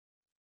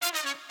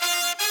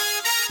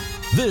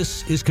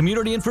This is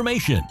Community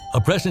Information,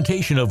 a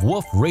presentation of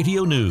Wolf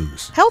Radio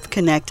News. Health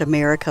Connect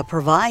America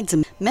provides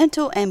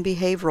mental and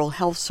behavioral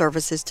health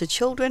services to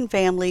children,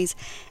 families,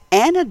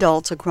 and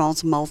adults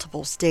across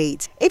multiple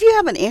states. If you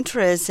have an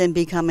interest in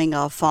becoming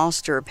a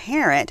foster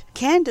parent,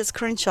 Candace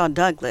Crenshaw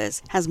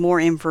Douglas has more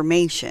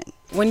information.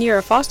 When you're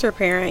a foster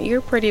parent,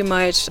 you're pretty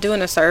much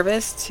doing a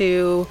service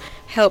to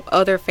help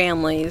other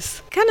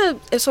families kind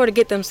of sort of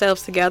get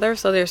themselves together.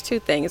 So there's two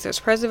things. There's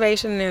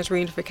preservation and there's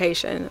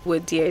reunification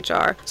with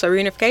DHR. So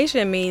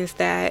reunification means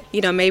that,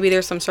 maybe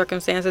there's some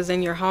circumstances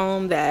in your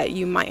home that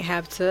you might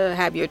have to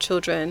have your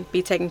children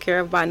be taken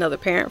care of by another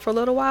parent for a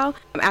little while.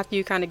 After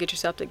you kind of get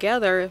yourself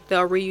together,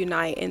 they'll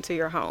reunite into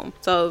your home.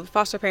 So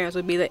foster parents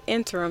would be the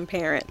interim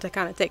parent to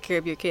kind of take care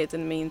of your kids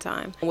in the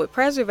meantime. With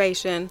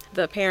preservation,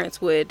 the parents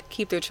would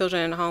keep their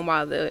children in the home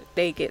while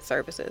they get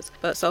services.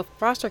 But so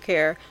foster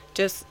care,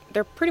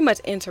 they're pretty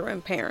much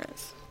interim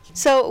parents.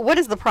 So what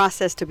is the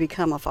process to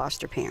become a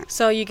foster parent?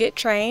 So you get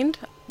trained,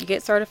 you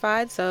get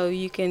certified, so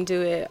you can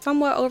do it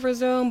somewhat over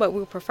Zoom, but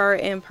we prefer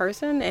it in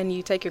person, and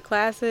you take your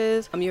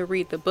classes, you'll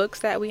read the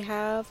books that we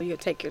have, you'll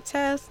take your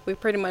tests. We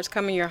pretty much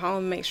come in your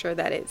home, make sure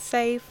that it's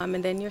safe,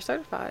 and then you're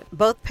certified.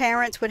 Both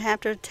parents would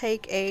have to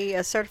take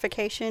a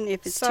certification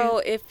if it's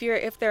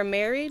if they're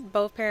married,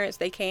 both parents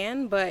they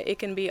can, but it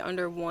can be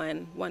under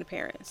one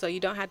parent. So you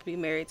don't have to be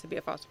married to be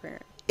a foster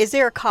parent. Is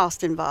there a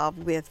cost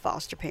involved with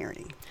foster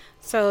parenting?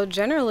 So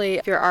generally,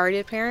 if you're already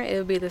a parent, it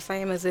would be the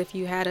same as if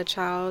you had a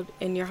child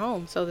in your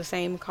home. So the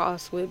same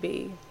cost would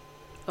be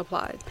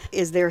applied.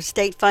 Is there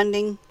state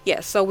funding?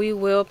 Yes, so we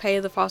will pay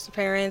the foster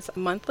parents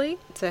monthly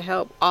to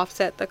help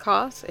offset the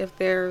costs if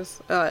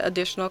there's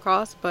additional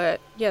costs.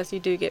 But yes,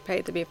 you do get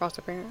paid to be a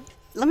foster parent.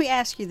 Let me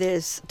ask you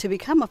this. To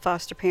become a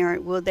foster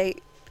parent, will they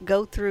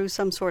go through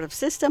some sort of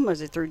system? Or is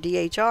it through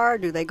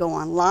DHR? Do they go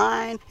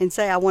online and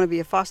say, I want to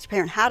be a foster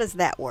parent? How does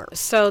that work?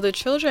 So the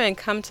children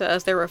come to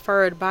us, they're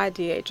referred by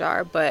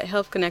DHR, but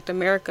Health Connect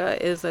America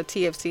is a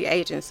TFC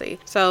agency.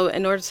 So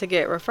in order to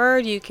get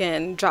referred, you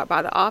can drop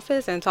by the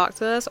office and talk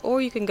to us, or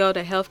you can go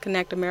to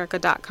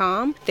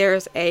healthconnectamerica.com.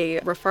 There's a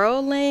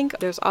referral link.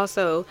 There's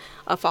also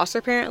a foster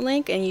parent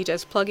link, and you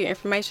just plug your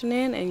information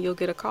in and you'll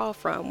get a call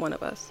from one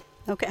of us.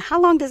 Okay. How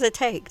long does it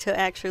take to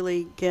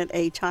actually get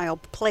a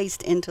child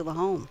placed into the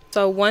home?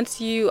 So once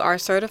you are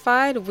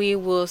certified, we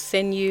will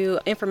send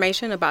you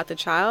information about the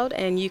child,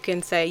 and you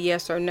can say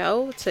yes or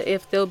no to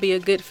if they'll be a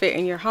good fit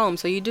in your home.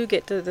 So you do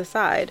get to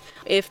decide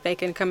if they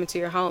can come into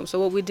your home.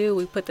 So what we do,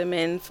 we put them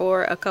in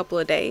for a couple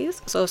of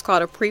days. So it's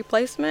called a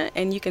pre-placement,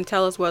 and you can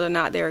tell us whether or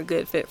not they're a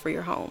good fit for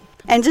your home.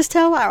 And just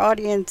tell our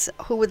audience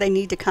who would they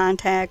need to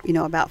contact,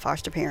 about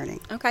foster parenting.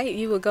 Okay,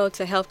 you would go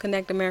to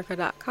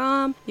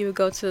healthconnectamerica.com. You would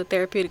go to the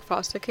Therapeutic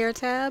Foster Care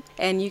tab,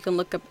 and you can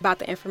look about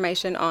the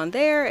information on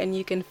there, and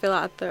you can fill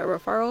out the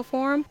referral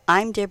form.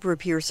 I'm Deborah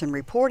Pearson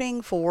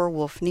reporting for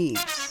Wolf News.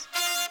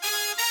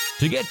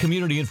 To get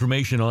community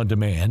information on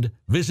demand,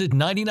 visit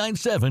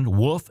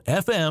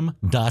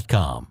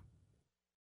 997wolffm.com.